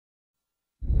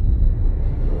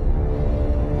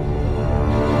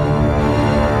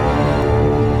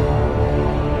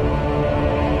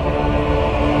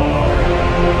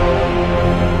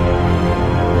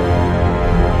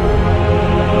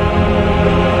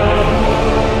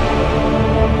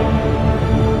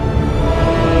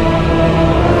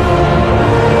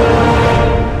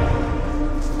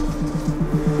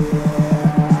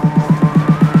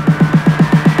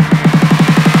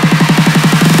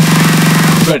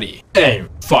ready, aim,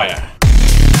 fire.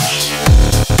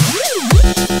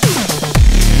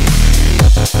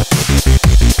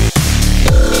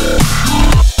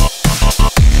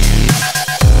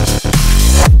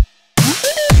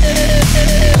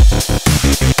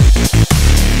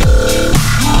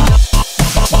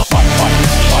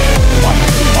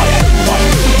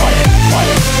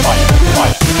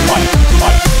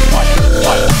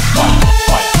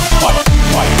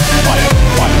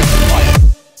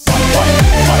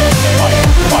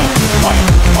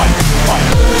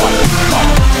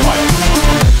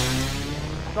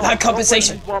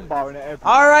 Compensation.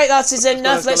 Alright, that is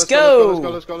enough. Let's go.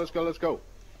 Let's go.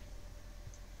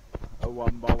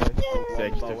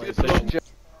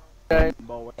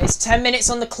 It's 10 minutes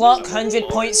on the clock, 100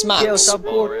 points max. Kill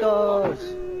supporters.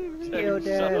 Kill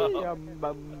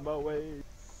them.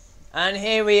 And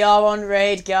here we are on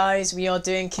raid, guys. We are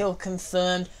doing kill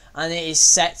confirmed, and it is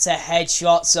set to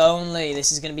headshots only.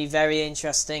 This is going to be very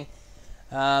interesting.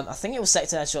 I think it will set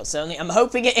to headshots only. I'm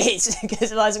hoping it is,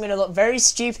 because otherwise I'm going to look very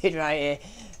stupid right here.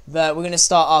 But we're going to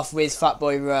start off with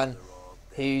Fatboy Run,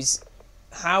 who's...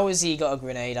 How has he got a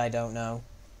grenade? I don't know.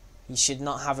 He should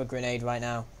not have a grenade right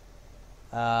now.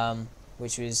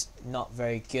 Which was not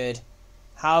very good.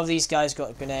 How have these guys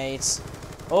got grenades?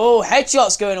 Oh,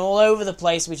 headshots going all over the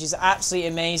place, which is absolutely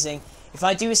amazing. If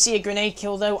I do see a grenade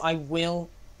kill, though, I will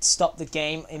stop the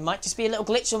game. It might just be a little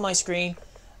glitch on my screen.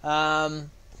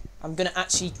 I'm going to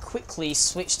actually quickly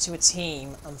switch to a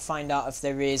team and find out if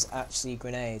there is actually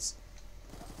grenades.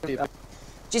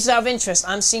 Just out of interest,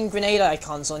 I'm seeing grenade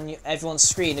icons on everyone's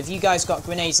screen. Have you guys got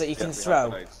grenades that you can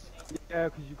throw? Yeah,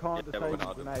 because you can't disable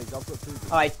grenades. I've got 2.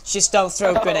 Alright, just don't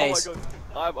throw grenades. Oh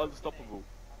my God. I'm unstoppable.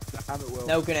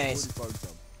 No grenades.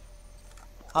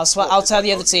 I'll tell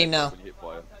the other team now.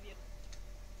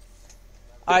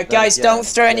 Alright guys, don't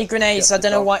throw any grenades. I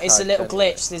don't know why, it's a little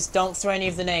glitch. Don't throw any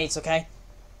of the nades, okay?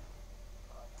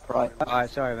 Right. Alright,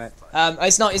 sorry mate.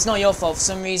 It's not your fault. For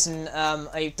some reason,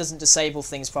 it doesn't disable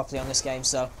things properly on this game,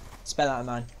 so just bear that in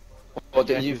mind. Or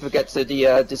did you forget to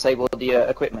disable the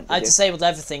equipment? I disabled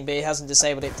everything, but it hasn't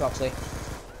disabled it properly.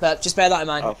 But just bear that in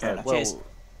mind. Oh, fair enough. Cheers.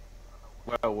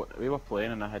 Well, we were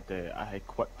playing and I had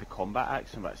quit the combat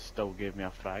action, but it still gave me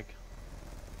a frag.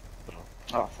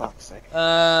 Oh, fuck's sake.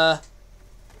 Yeah,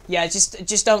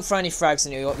 just don't throw any frags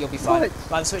and you'll be fine. Right.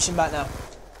 I'm switching back now.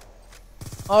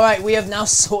 Alright, we have now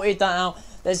sorted that out.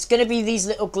 There's going to be these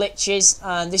little glitches,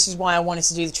 and this is why I wanted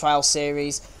to do the trial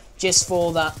series, just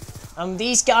for that.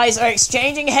 These guys are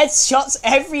exchanging headshots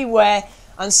everywhere,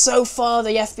 and so far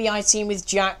the FBI team with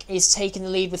Jack is taking the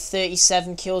lead with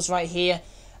 37 kills right here.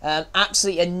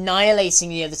 Absolutely annihilating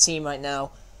the other team right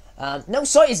now. No,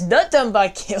 sorry, it's not done by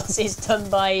kills, it's done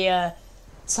by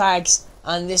tags.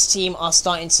 And this team are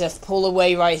starting to pull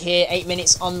away right here. 8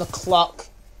 minutes on the clock.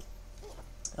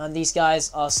 And these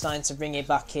guys are starting to bring it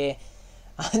back here.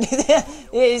 And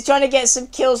he's trying to get some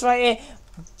kills right here.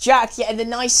 Jack getting the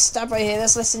nice stab right here.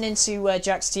 Let's listen into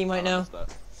Jack's team right now.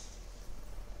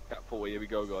 Cat 40, here we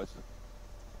go, guys.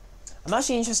 I'm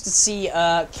actually interested to see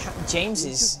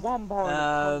James's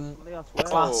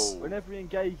class. Whenever he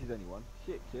engages anyone.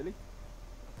 Shit, Chillie.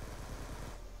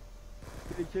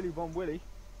 Chillie, Von Willie.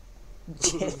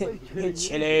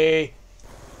 Chillie.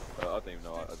 I don't even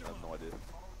know, I have no idea.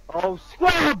 Oh,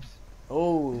 Scrubs!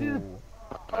 Oh.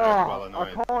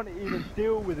 I can't even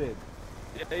deal with him.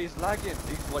 Yeah, he's lagging.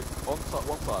 He's like one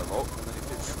side lock, and then he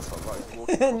hits the other side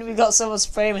right. And we got someone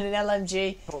spraying with an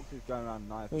LMG, Going around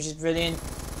knife. which is brilliant.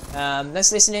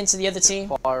 Let's listen in to the other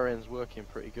team. Firing's working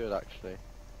pretty good, actually.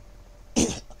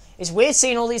 It's weird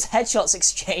seeing all these headshots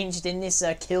exchanged in this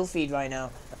kill feed right now.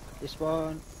 This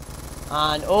one.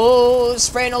 And oh,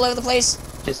 spraying all over the place.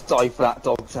 Just die for that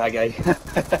dog tag, eh?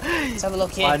 Let's have a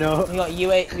look here. I know. We got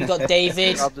U8, we got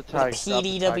David, Grab the tag,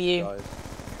 PDW,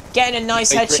 getting a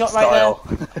nice Matrix headshot right style.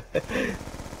 there.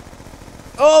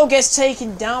 Oh, gets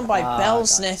taken down by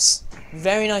Bellsniffs.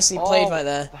 Very nicely played right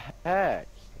there. Heck.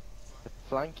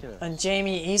 Flanking it. And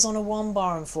Jamie, he's on a 1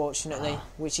 bar, unfortunately,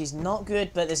 which is not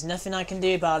good, but there's nothing I can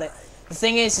do about it. The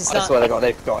thing is I swear that to God,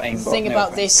 they've got aimbot. the thing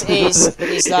about this is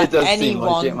that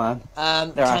anyone anyone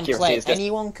can play.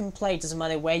 Anyone can play, doesn't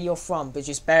matter where you're from, but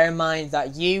just bear in mind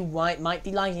that you might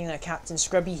be liking that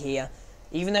CaptainScrubbie here.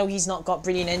 Even though he's not got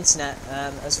brilliant internet,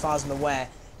 as far as I'm aware,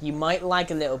 you might lag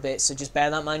a little bit, so just bear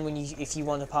that in mind if you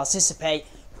want to participate.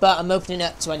 But I'm opening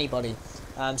up to anybody,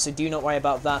 so do not worry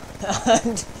about that.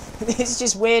 And it's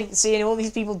just weird seeing all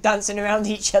these people dancing around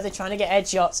each other trying to get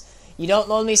headshots. You don't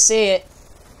normally see it.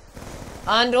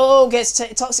 And oh,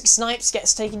 Toxic Snipes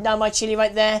gets taken down by Chillie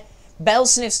right there.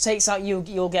 Bellsniffs takes out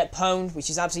you'll get pwned, which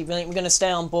is absolutely brilliant. We're going to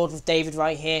stay on board with David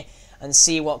right here and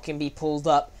see what can be pulled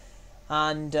up.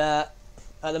 and at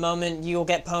the moment you'll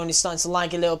get ponies starting to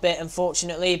lag a little bit,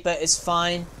 unfortunately, but it's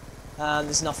fine.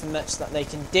 There's nothing much that they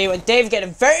can do. And Dave getting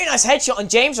a very nice headshot on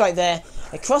James right there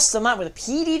across the map with a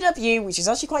PDW, which is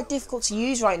actually quite difficult to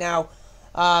use right now.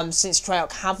 Since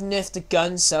Treyarch have nerfed the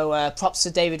gun, so props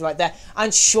to David right there.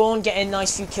 And Sean getting a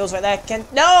nice few kills right there.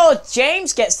 No,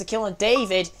 James gets the kill on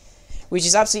David, which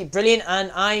is absolutely brilliant,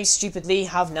 and I stupidly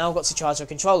have now got to charge the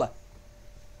controller.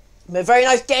 But a very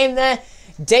nice game there.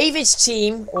 David's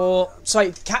team, or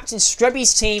sorry,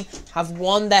 CaptainScrubbie's team have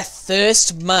won their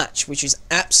first match, which is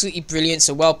absolutely brilliant,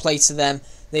 so well played to them.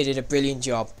 They did a brilliant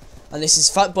job. And this is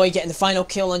Fatboy getting the final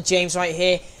kill on James right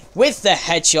here with the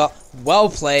headshot. Well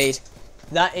played.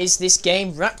 That is this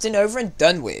game wrapped and over and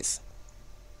done with.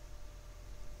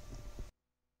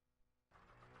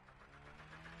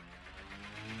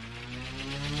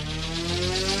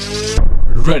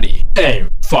 Ready, aim,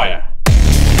 fire.